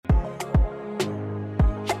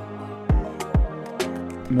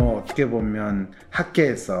뭐 어떻게 보면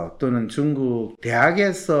학교에서 또는 중국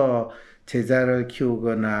대학에서 제자를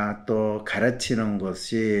키우거나 또 가르치는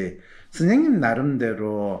것이 선생님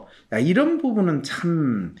나름대로 야, 이런 부분은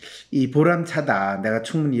참 이 보람차다. 내가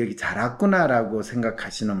충분히 여기 잘 왔구나라고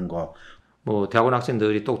생각하시는 거. 뭐 대학원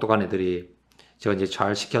학생들이 똑똑한 애들이 제가 이제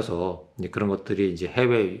잘 시켜서 이제 그런 것들이 이제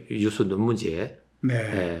해외 유수 논문지에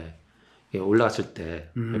네. 올라갔을 때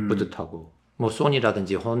뿌듯하고 뭐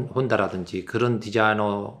소니라든지 혼다라든지 그런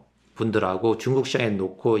디자이너 분들하고 중국 시장에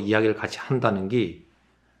놓고 이야기를 같이 한다는 게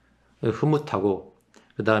흐뭇하고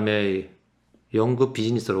그 다음에 연구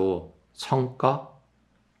비즈니스로 성과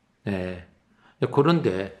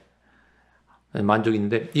그런데 만족이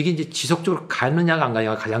있는데 이게 이제 지속적으로 가느냐가 안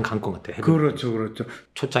가느냐가 가장 관건 같아요. 그렇죠, 그렇죠.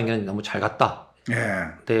 초창기는 너무 잘 갔다.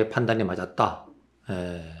 내 판단이 맞았다.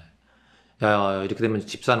 야, 이렇게 되면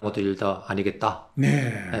집 사는 것도 일도 아니겠다.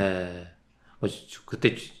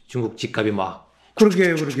 그때 중국 집값이 막.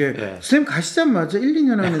 그러게. 선생님 가시자마자 1,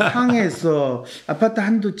 2년 안에 상해에서 아파트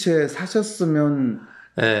한두 채 사셨으면.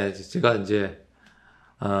 제가 이제,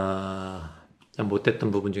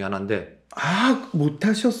 못했던 부분 중에 하나인데.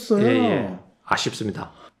 못하셨어요?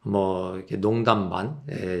 아쉽습니다. 뭐, 이렇게 농담 반,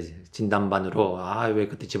 진담반으로, 왜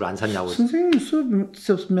그때 집을 안 샀냐고. 선생님 수업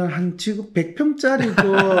있었으면 한 지금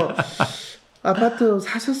 100평짜리고 아파트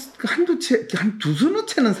한두 채, 한 두서너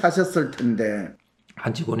채는 사셨을 텐데.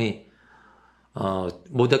 한 직원이,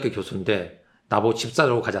 모대학교 교수인데, 나보고 집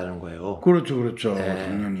사러 가자는 거예요. 그렇죠.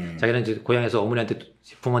 당연히. 자기는 이제 고향에서 어머니한테,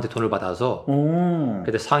 부모한테 돈을 받아서,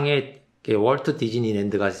 그때 상해 월트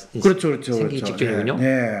디즈니랜드가 생기기 직전이군요.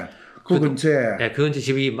 그 근처에. 그 근처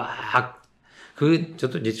집이 막,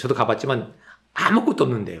 저도 가봤지만, 아무것도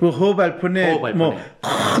없는데요. 그 허발폰에 뭐,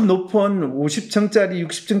 높은 50층짜리,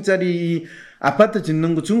 60층짜리 아파트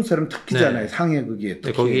짓는 거 중국 사람 특기잖아요. 상해 그게.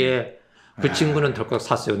 거기에, 그 친구는 덜컥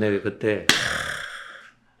샀어요. 그때.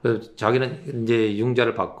 자기는 이제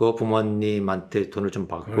융자를 받고 부모님한테 돈을 좀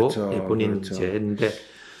받고 본인 이제 했는데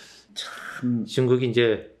참 중국이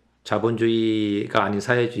이제 자본주의가 아닌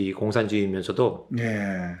사회주의, 공산주의이면서도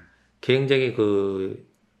굉장히 그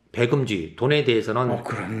배금주의, 돈에 대해서는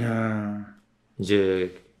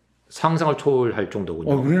이제 상상을 초월할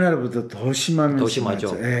정도군요. 우리나라보다 더 심하면서 더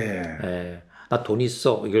심하죠. 나 돈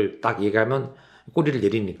있어 이걸 딱 얘기하면 꼬리를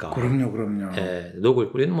내리니까. 그럼요.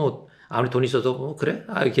 우리는 뭐 아무리 돈 있어도 뭐 그래?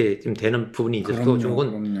 이렇게 좀 되는 부분이 있어도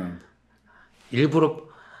중국은 일부러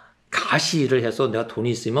가시를 해서 내가 돈이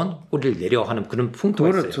있으면 꼬리를 내려 하는 그런 풍토가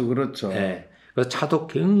있어요. 그렇죠. 그래서 차도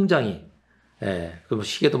굉장히, 그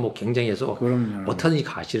시계도 뭐 굉장히 해서 어떻게든지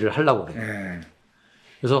가시를 하려고 그래요.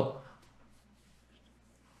 그래서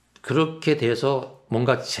그렇게 돼서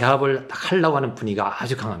뭔가 제압을 하려고 하는 분위기가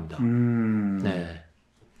아주 강합니다.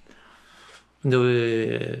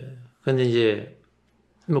 근데 이제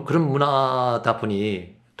뭐 그런 문화다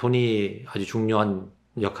보니 돈이 아주 중요한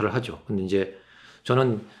역할을 하죠. 근데 이제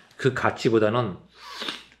저는 그 가치보다는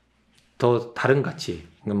더 다른 가치,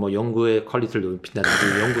 뭐 연구의 퀄리티를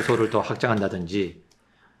높인다든지 연구소를 더 확장한다든지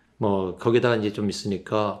뭐 거기다가 이제 좀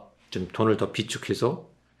있으니까 좀 돈을 더 비축해서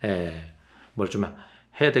뭘 좀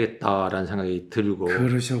해야 되겠다라는 생각이 들고.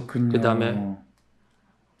 그러셨군요. 그다음에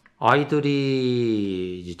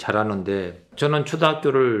아이들이 잘하는데 저는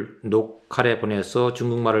초등학교를 녹할에 보내서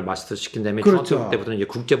중국말을 마스터 시킨 다음에 중학교 때부터는 이제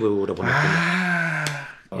국제부로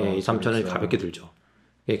보냈거든요. 2, 3천원이 가볍게 들죠.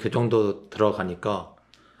 그 정도 들어가니까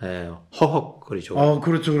허헉거리죠.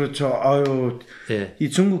 그렇죠. 아유, 이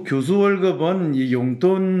중국 교수 월급은 이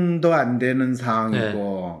용돈도 안 되는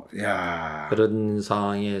상황이고, 야. 그런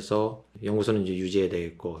상황에서 연구소는 이제 유지해야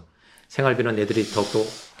되겠고, 생활비는 애들이 더욱더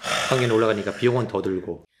학년이 올라가니까 비용은 더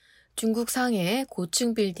들고. 중국 상해에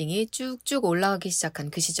고층 빌딩이 쭉쭉 올라가기 시작한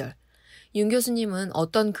그 시절, 윤 교수님은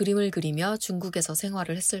어떤 그림을 그리며 중국에서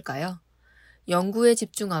생활을 했을까요? 연구에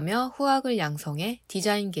집중하며 후학을 양성해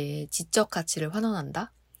디자인계의 지적 가치를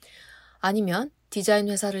환원한다? 아니면 디자인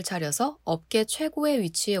회사를 차려서 업계 최고의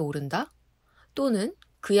위치에 오른다? 또는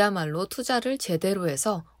그야말로 투자를 제대로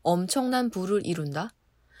해서 엄청난 부를 이룬다?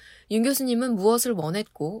 윤 교수님은 무엇을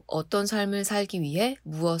원했고 어떤 삶을 살기 위해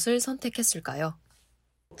무엇을 선택했을까요?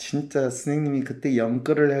 진짜 선생님이 그때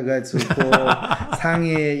연끌을 해가지고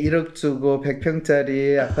상해에 1억 주고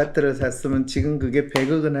 100평짜리 아파트를 샀으면 지금 그게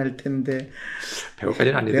 100억은 할 텐데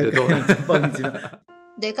 100억까지는 아니더라도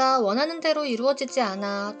내가 원하는 대로 이루어지지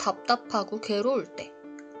않아 답답하고 괴로울 때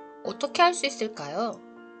어떻게 할 수 있을까요?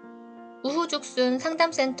 우후죽순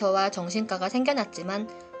상담센터와 정신과가 생겨났지만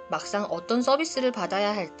막상 어떤 서비스를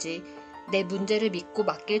받아야 할지 내 문제를 믿고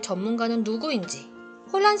맡길 전문가는 누구인지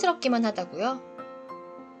혼란스럽기만 하다고요?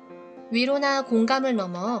 위로나 공감을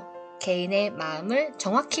넘어 개인의 마음을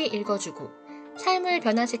정확히 읽어주고 삶을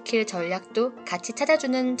변화시킬 전략도 같이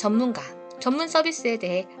찾아주는 전문가, 전문 서비스에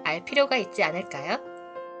대해 알 필요가 있지 않을까요?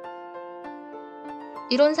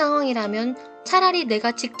 이런 상황이라면 차라리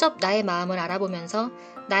내가 직접 나의 마음을 알아보면서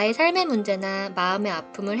나의 삶의 문제나 마음의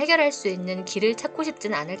아픔을 해결할 수 있는 길을 찾고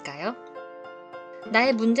싶진 않을까요?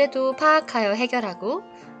 나의 문제도 파악하여 해결하고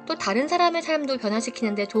또 다른 사람의 삶도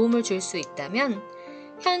변화시키는 데 도움을 줄 수 있다면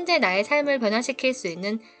현재 나의 삶을 변화시킬 수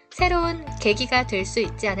있는 새로운 계기가 될 수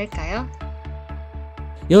있지 않을까요?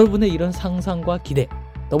 여러분의 이런 상상과 기대,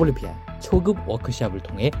 WPI 초급 워크숍을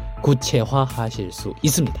통해 구체화하실 수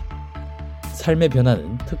있습니다. 삶의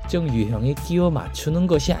변화는 특정 유형에 끼워 맞추는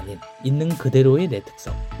것이 아닌 있는 그대로의 내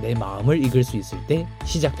특성, 내 마음을 읽을 수 있을 때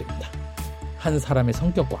시작됩니다. 한 사람의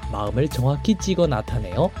성격과 마음을 정확히 찍어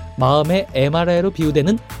나타내어 마음의 MRI로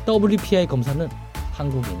비유되는 WPI 검사는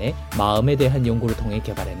한국인의 마음에 대한 연구를 통해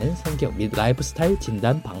개발해낸 성격 및 라이프 스타일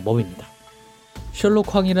진단 방법입니다.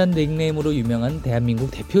 셜록 황이란 닉네임으로 유명한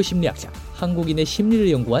대한민국 대표 심리학자, 한국인의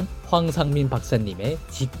심리를 연구한 황상민 박사님의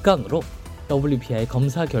직강으로 WPI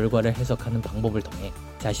검사 결과를 해석하는 방법을 통해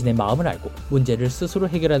자신의 마음을 알고 문제를 스스로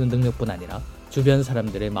해결하는 능력뿐 아니라 주변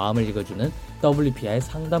사람들의 마음을 읽어주는 WPI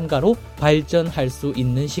상담가로 발전할 수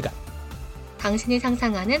있는 시간. 당신이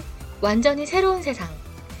상상하는 완전히 새로운 세상.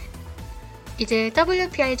 이제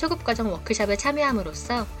WPI 초급과정 워크숍에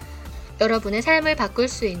참여함으로써 여러분의 삶을 바꿀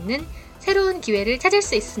수 있는 새로운 기회를 찾을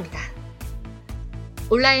수 있습니다.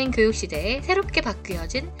 온라인 교육 시대에 새롭게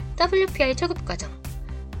바뀌어진 WPI 초급과정.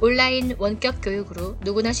 온라인 원격 교육으로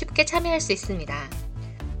누구나 쉽게 참여할 수 있습니다.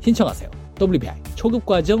 신청하세요. WPI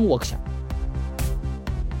초급과정 워크숍.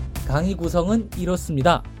 강의 구성은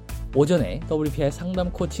이렇습니다. 오전에 WPI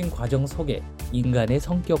상담 코칭 과정 소개, 인간의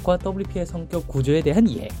성격과 WPI 성격 구조에 대한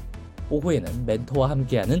이해. 오후에는 멘토와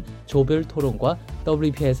함께하는 조별 토론과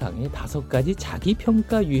WPI 상의 5가지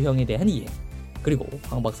자기평가 유형에 대한 이해. 그리고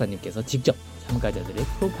황 박사님께서 직접 참가자들의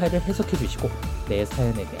프로파일을 해석해 주시고 내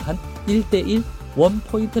사연에 대한 1:1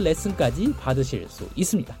 원포인트 레슨까지 받으실 수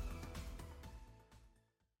있습니다.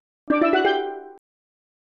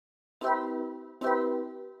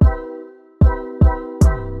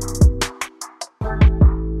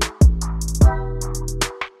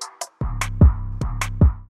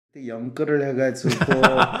 연끌을 해가지고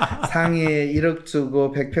상해 1억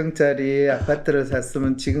주고 100평짜리 아파트를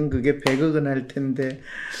샀으면 지금 그게 100억은 할 텐데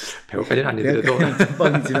 100억까지는 아니더라도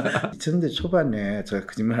뻥이지만 2000대 초반에 제가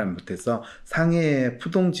거짓말 못해서 상해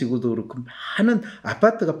푸동지구도 그렇고 많은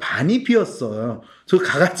아파트가 반이 비었어요. 저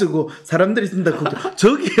가가지고 사람들이 쓴다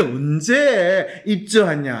저기 언제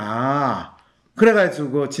입주하냐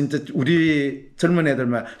그래가지고 진짜 우리 젊은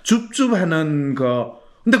애들만 줍줍하는 거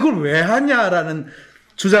근데 그걸 왜 하냐라는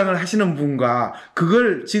주장을 하시는 분과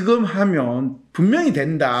그걸 지금 하면 분명히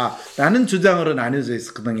된다라는 주장으로 나뉘어져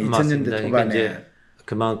있었거든요. 2000년대 초반에. 이제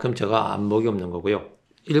그만큼 제가 안목이 없는 거고요.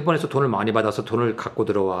 일본에서 돈을 많이 받아서 돈을 갖고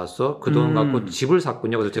들어와서 그 돈을 갖고 집을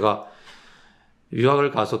샀군요. 그래서 제가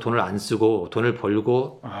유학을 가서 돈을 안 쓰고 돈을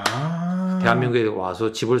벌고 대한민국에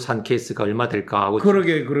와서 집을 산 케이스가 얼마 될까 하고.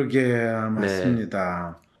 그러게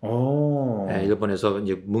맞습니다. 네. 오. 네, 일본에서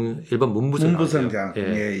이제 일본 문부성장.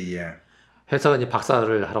 예. 회사가 이제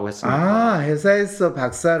박사를 하라고 했습니다. 회사에서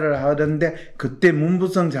박사를 하던데 그때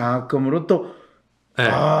문부성 장학금으로 또 네.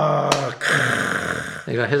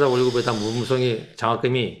 그러니까 회사 월급에다 문부성이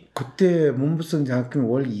장학금이 그때 문부성 장학금이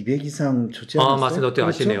월 200 이상 주지 않았어요? 맞습니다. 어떻게 그렇죠?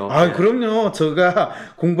 아시네요. 네. 그럼요. 제가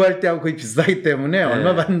공부할 때하고 거의 비슷하기 때문에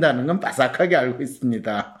얼마 받는다는 건 바삭하게 알고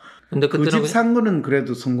있습니다. 근데 그때는 그 집 산 거는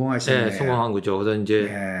그래도 성공하시네요. 네, 성공한 거죠. 그래서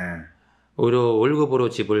이제 오히려 월급으로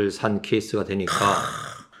집을 산 케이스가 되니까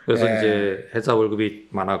그래서 이제 회사 월급이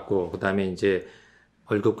많았고 그다음에 이제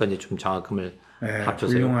월급과 이제 좀 장학금을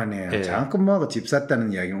합쳐서 훌륭하네요. 장학금하고 집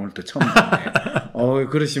샀다는 이야기 오늘 또 처음 듣네요.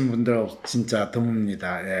 그러신 분들 진짜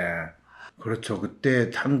드뭅니다. 그렇죠. 그때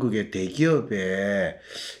한국의 대기업에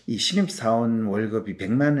이 신입사원 월급이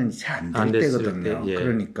 100만 원이 잘 안 될 때거든요.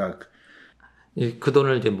 그러니까 그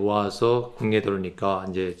돈을 이제 모아서 국내에 들어오니까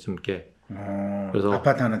이제 좀 이렇게 그래서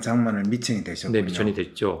아파트 하나 장만을 미천이 되셨군요. 네, 미천이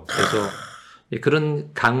됐죠. 그래서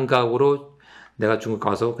그런 감각으로 내가 중국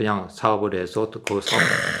가서 그냥 사업을 해서 또 그 사업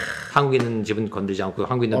한국에 있는 집은 건들지 않고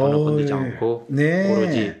한국에 있는 돈은 건들지 않고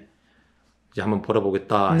오로지 이제 한번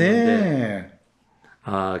벌어보겠다 했는데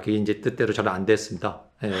그게 이제 뜻대로 잘 안 됐습니다.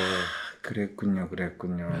 그랬군요.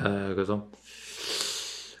 그래서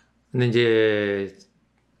근데 이제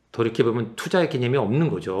돌이켜보면 투자의 개념이 없는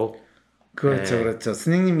거죠. 그렇죠.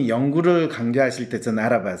 선생님이 연구를 강조하실 때 저는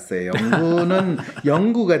알아봤어요. 연구는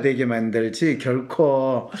연구가 되게 만들지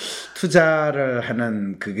결코 투자를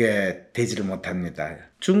하는 그게 되지를 못합니다.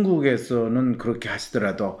 중국에서는 그렇게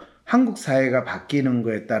하시더라도 한국 사회가 바뀌는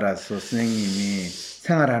거에 따라서 선생님이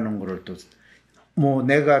생활하는 거를 또 뭐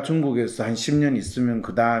내가 중국에서 한 10년 있으면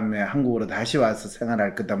그 다음에 한국으로 다시 와서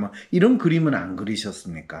생활할 거다 뭐 이런 그림은 안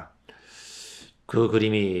그리셨습니까? 그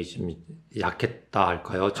그림이 좀 약했다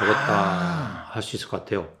할까요? 적었다 할 수 있을 것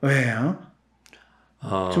같아요. 왜요?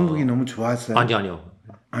 중국이 너무 좋았어요? 아니요.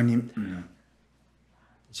 아니,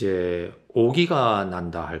 이제 오기가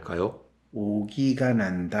난다 할까요? 오기가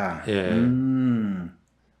난다. 예.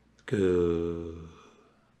 그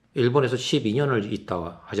일본에서 12년을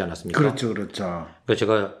있다 하지 않았습니까? 그렇죠. 그러니까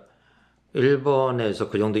제가 일본에서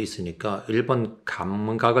그 정도 있으니까 일본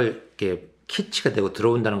감각을 이렇게 키치가 되고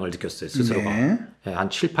들어온다는 걸 느꼈어요, 스스로가. 네. 예, 한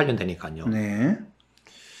 7, 8년 되니까요. 네.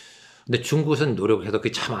 근데 중국에서는 노력을 해도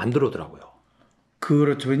그게 참 안 들어오더라고요.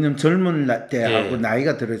 그렇죠. 왜냐면 젊은 때하고 예.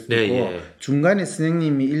 나이가 들었고 네, 중간에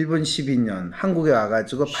선생님이 일본 12년, 한국에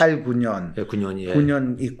와가지고 8, 9년, 예, 9년이.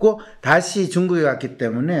 9년 있고 다시 중국에 갔기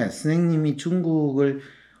때문에 선생님이 중국을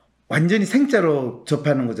완전히 생짜로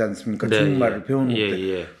접하는 거지 않습니까? 네, 중국말을 배우는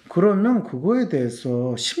것도. 그러면 그거에 대해서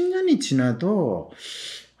 10년이 지나도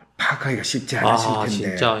파악하기가 쉽지 않으실 텐데.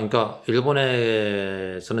 진짜. 그러니까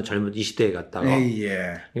일본에서는 젊은 20대에 갔다가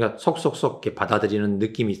예. 그러니까 속속속 이렇게 받아들이는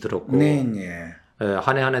느낌이 들었고 네.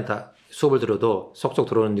 한 해 다 수업을 들어도 속속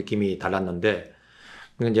들어오는 느낌이 달랐는데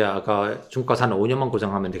이제 아까 중국 가서 한 5년만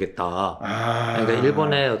고생하면 되겠다. 그러니까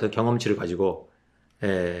일본의 어떤 경험치를 가지고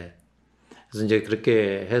그래서 이제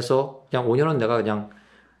그렇게 해서 그냥 5년은 내가 그냥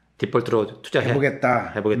디폴트로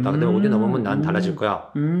해보겠다. 근데 5년 넘으면 난 달라질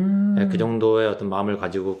거야. 그 정도의 어떤 마음을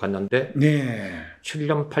가지고 갔는데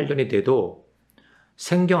 7년, 8년이 돼도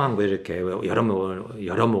생경한 거 이렇게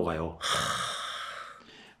여러 모가요.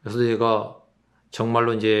 그래서 제가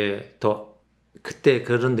정말로 이제 더 그때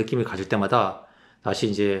그런 느낌을 가질 때마다 다시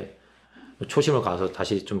이제 초심을 가서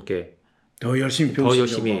다시 좀 이렇게 더 열심히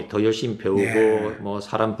배우시려고. 더 열심히 배우고 뭐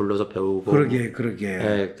사람 불러서 배우고 그러게.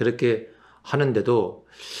 그렇게 하는데도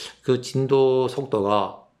그 진도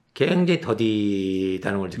속도가 굉장히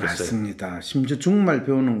더디다는 걸 느꼈어요. 맞습니다. 심지어 중국말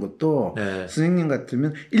배우는 것도 네. 선생님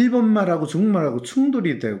같으면 일본말하고 중국말하고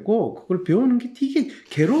충돌이 되고 그걸 배우는 게 되게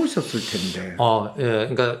괴로우셨을 텐데.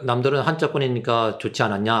 그러니까 남들은 한자권이니까 좋지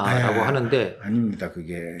않았냐라고 하는데 아닙니다.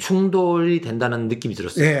 그게 충돌이 된다는 느낌이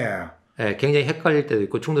들었어요. 굉장히 헷갈릴 때도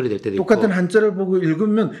있고 충돌이 될 때도 똑같은 있고. 한자를 보고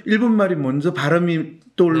읽으면 일본말이 먼저 발음이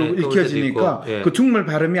떠오르고 읽혀지니까 그 중국말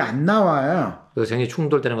발음이 안 나와요. 그래서 굉장히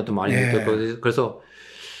충돌되는 것도 많이 느꼈고 그래서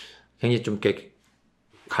굉장히 좀 이렇게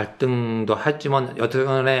갈등도 했지만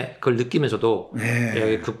여튼간에 그걸 느끼면서도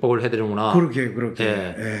극복을 해야 되는구나. 그러게.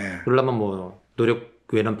 그러려면 뭐 노력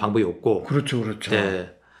외에는 방법이 없고. 그렇죠.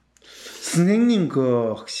 선생님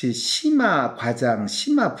혹시 시마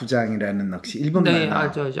부장이라는 혹시 일본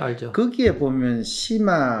만화? 알죠. 거기에 보면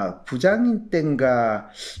시마 부장인 땐가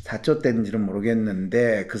사초 때인지는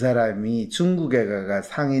모르겠는데 그 사람이 중국에 가가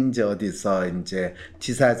상인지 어디서 이제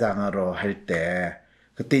지사장으로 할 때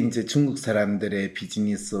그때 이제 중국 사람들의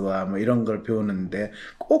비즈니스와 뭐 이런 걸 배우는데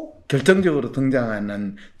꼭 결정적으로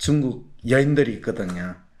등장하는 중국 여인들이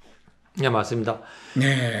있거든요. 네, 맞습니다.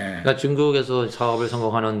 그러니까 중국에서 사업을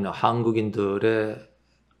성공하는 한국인들의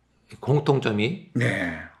공통점이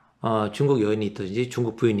중국 여인이 있든지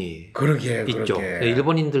중국 부인이 있죠.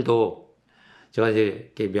 일본인들도 제가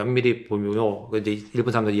이제 이렇게 면밀히 보면 이제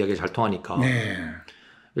일본 사람들 이야기가 잘 통하니까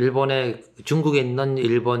일본에 중국에 있는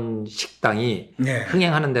일본 식당이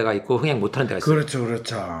흥행하는 데가 있고 흥행 못하는 데가 있어요.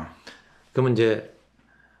 그렇죠. 그러면 이제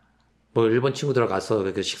뭐 일본 친구들 가서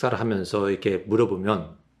이렇게 식사를 하면서 이렇게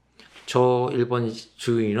물어보면 저 일본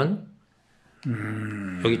주인은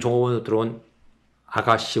여기 종업원으로 들어온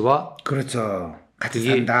아가씨와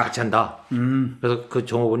같이 한다. 그래서 그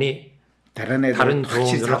종업원이 다른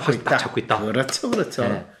종업원을 딱 잡고 있다. 그렇죠.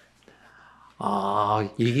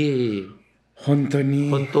 이게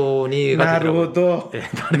혼돈이 나루도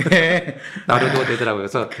되더라고요.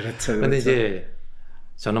 그래서 근데 이제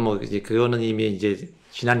저는 뭐 이제 그거는 이미 이제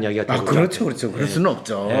지난 이야기가 되고 그렇죠. 그럴 수는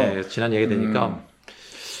없죠. 지난 이야기 되니까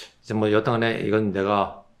이제 뭐 여튼간에 이건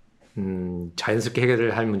내가 자연스럽게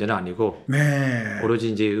해결을 할 문제는 아니고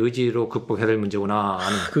오로지 이제 의지로 극복해야 될 문제구나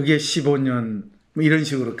하는. 그게 15년 뭐 이런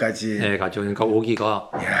식으로까지 가죠. 그러니까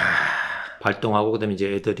오기가 발동하고 그다음에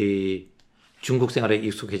이제 애들이 중국 생활에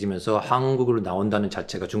익숙해지면서 한국으로 나온다는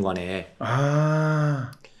자체가 중간에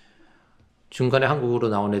한국으로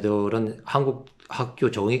나온 애들은 한국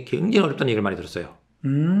학교 적응이 굉장히 어렵다는 얘기를 많이 들었어요.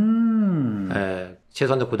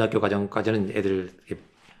 최소한 고등학교 과정까지는 애들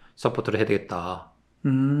서포트를 해야 되겠다.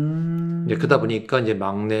 이제 그러다 보니까 이제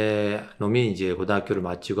막내 놈이 이제 고등학교를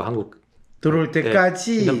마치고 한국 들어올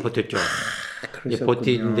때까지 버텼죠.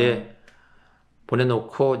 버티는데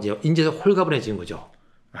보내놓고 이제 홀가분해진 거죠.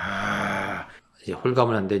 이제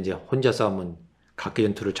홀가분한데 이제 혼자서 한번 각계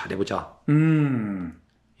전투를 잘해보자.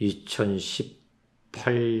 2010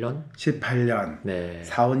 18년? 18년. 네.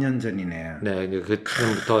 4, 5년 전이네요. 네,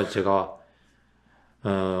 그때부터 제가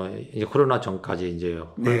이제 코로나 전까지 이제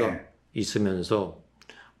허리가 네. 있으면서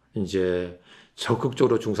이제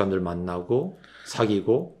적극적으로 중국 사람들 만나고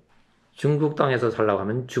사귀고 중국 땅에서 살려고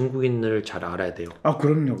하면 중국인을 잘 알아야 돼요. 아,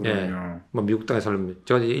 그럼요. 예. 뭐 미국 땅에 살면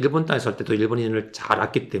제가 이제 일본 땅에 살 때도 일본인을 잘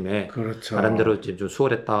알았기 때문에 그렇죠. 나름대로 이제 좀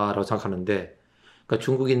수월했다라고 생각하는데 그러니까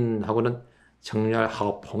중국인하고는 정말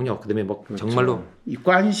하고폭력 그다음에 뭐 그렇죠. 정말로 이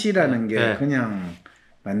관시라는 게 네. 그냥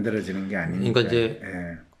만들어지는 게 아니니까. 그러니까 이제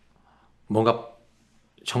뭔가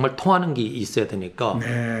정말 통하는 게 있어야 되니까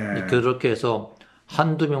네. 그렇게 해서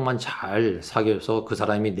한두 명만 잘 사귀어서 그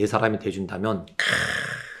사람이 내 사람이 돼준다면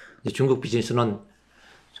이제 중국 비즈니스는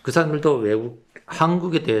그 사람들도 외국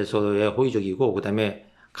한국에 대해서의 호의적이고 그다음에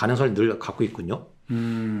가능성을 늘 갖고 있군요.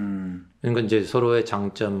 그러니까 이제 서로의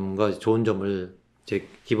장점과 좋은 점을 이제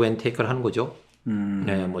기브 앤 테이크를 하는 거죠.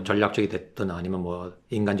 네, 뭐 전략적이 됐든 아니면 뭐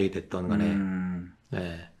인간적이 됐든 간에.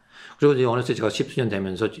 네. 그리고 이제 어느새 제가 10수년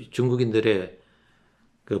되면서 중국인들의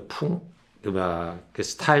그 그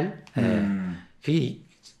스타일, 그게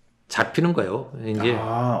잡히는 거예요. 이제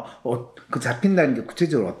그 잡힌다는 게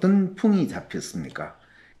구체적으로 어떤 풍이 잡혔습니까?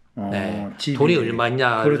 네. 집이... 돈이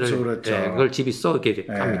얼마냐를 그렇죠. 네, 그걸 집 있어 이렇게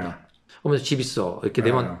갑니다. 그러면서 집 있어 이렇게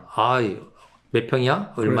되면 몇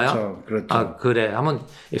평이야? 얼마야? 그렇죠. 아 그래 하면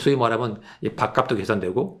소위 말하면 밥값도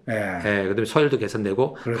계산되고, 그다음에 서열도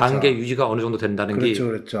계산되고 그렇죠. 관계 유지가 어느 정도 된다는 게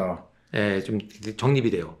그렇죠. 좀 정립이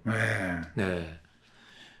돼요. 네.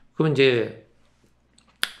 그러면 이제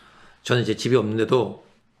저는 이제 집이 없는데도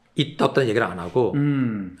있다 없다는 얘기를 안 하고,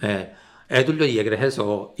 애들도 얘기를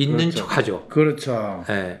해서 있는 그렇죠. 척하죠. 그렇죠.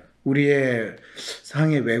 우리의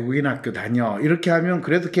상해 외국인 학교 다녀 이렇게 하면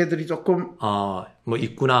그래도 걔들이 조금 뭐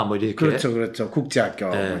있구나 뭐 이렇게 그렇죠 국제학교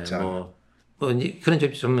뭐 그런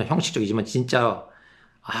좀 형식적이지만 진짜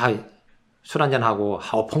술 한잔 하고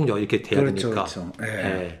폭력 이렇게 돼야 되니까 그렇죠.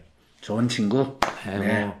 좋은 친구 뭐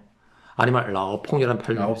아니면 라오폭력이라는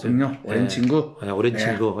표현이 라오폭력 오랜 친구 오랜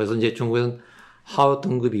친구 그래서 이제 중국은 하오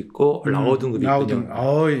등급이 있고 라오 등급이 있거든요.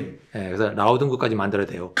 그래서 라오 등급까지 만들어야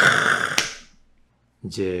돼요.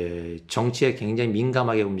 이제 정치에 굉장히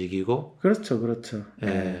민감하게 움직이고 그렇죠.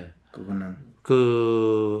 그거는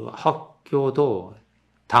그 학교도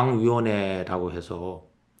당위원회라고 해서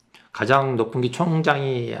가장 높은 게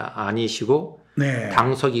총장이 아니시고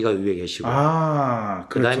당서기가 위에 계시고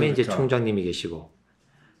그다음에 이제 총장님이 계시고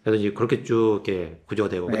그래서 이제 그렇게 쭉 이렇게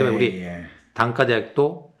구조되고 그다음에 우리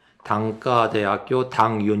단과대학도 단과대학교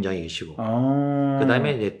당위원장이 계시고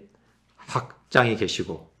그다음에 이제 학장이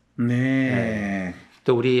계시고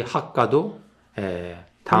또 우리 학과도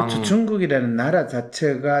그렇죠. 중국이라는 나라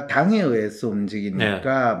자체가 당에 의해서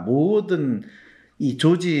움직이니까 모든 이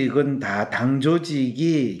조직은 다 당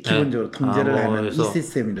조직이 기본적으로 통제를 하는 이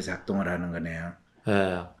시스템으로 작동을 하는 거네요.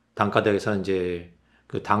 단과대학에서는 이제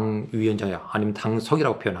그 당위원장이 아니면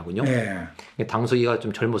당석이라고 표현하거든요. 당석이가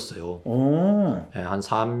좀 젊었어요. 한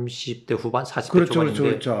 30대 후반, 40대 초반인데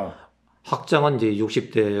그렇죠. 학장은 이제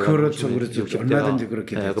 60대 그렇죠. 얼마든지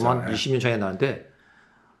그렇게 되죠. 그러면 20년 차이 나는데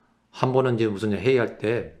한 번은 이제 무슨 회의할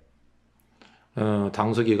때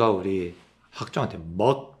당석이가 우리 학장한테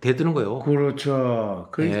막 대드는 거예요. 그렇죠.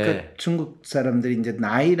 그러니까 중국 사람들이 이제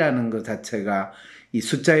나이라는 것 자체가 이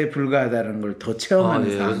숫자에 불과하다는 걸 더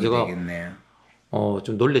체험하는 상황이 되겠네요.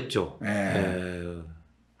 좀 놀랬죠.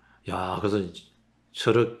 야, 그래서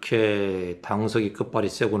저렇게 당석이 끝발이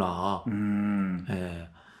세구나.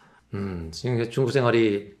 중국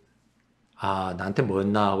생활이 나한테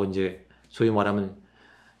뭐였나 하고 이제 소위 말하면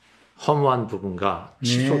허무한 부분과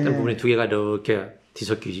시소된 부분이 두 개가 이렇게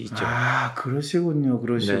뒤섞여 있죠. 그러시군요.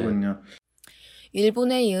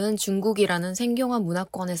 일본에 이은 중국이라는 생경한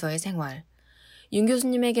문화권에서의 생활. 윤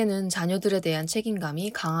교수님에게는 자녀들에 대한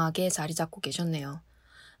책임감이 강하게 자리 잡고 계셨네요.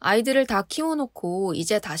 아이들을 다 키워놓고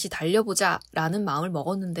이제 다시 달려보자 라는 마음을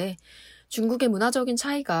먹었는데 중국의 문화적인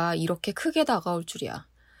차이가 이렇게 크게 다가올 줄이야.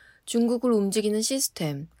 중국을 움직이는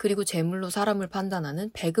시스템 그리고 재물로 사람을 판단하는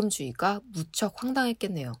배금주의가 무척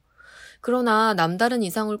황당했겠네요. 그러나 남다른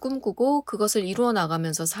이상을 꿈꾸고 그것을 이루어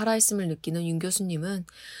나가면서 살아있음을 느끼는 윤 교수님은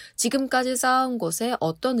지금까지 쌓아온 것에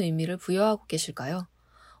어떤 의미를 부여하고 계실까요?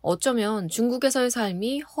 어쩌면 중국에서의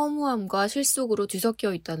삶이 허무함과 실속으로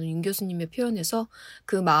뒤섞여 있다는 윤 교수님의 표현에서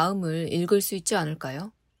그 마음을 읽을 수 있지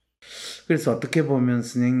않을까요? 그래서 어떻게 보면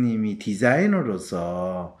선생님이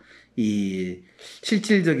디자이너로서 이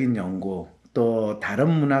실질적인 연구 또 다른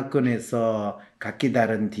문화권에서 각기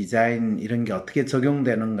다른 디자인 이런 게 어떻게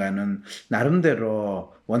적용되는가는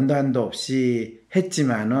나름대로 원도 한도 없이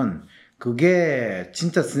했지만은 그게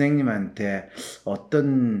진짜 선생님한테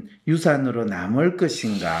어떤 유산으로 남을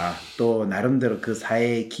것인가, 또 나름대로 그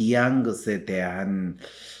사회에 기여한 것에 대한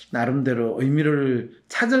나름대로 의미를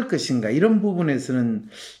찾을 것인가, 이런 부분에서는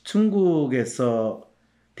중국에서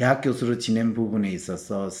대학 교수로 지낸 부분에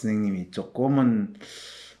있어서 선생님이 조금은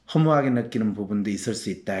허무하게 느끼는 부분도 있을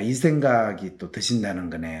수 있다, 이 생각이 또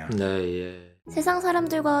드신다는 거네요. 네, 예. 세상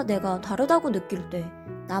사람들과 내가 다르다고 느낄 때,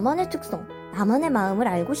 나만의 특성, 나만의 마음을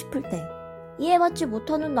알고 싶을 때, 이해받지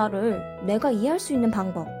못하는 나를 내가 이해할 수 있는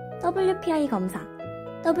방법, WPI 검사.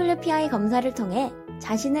 WPI 검사를 통해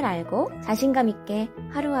자신을 알고 자신감 있게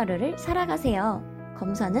하루하루를 살아가세요.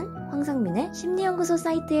 검사는 황상민의 심리연구소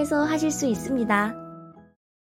사이트에서 하실 수 있습니다.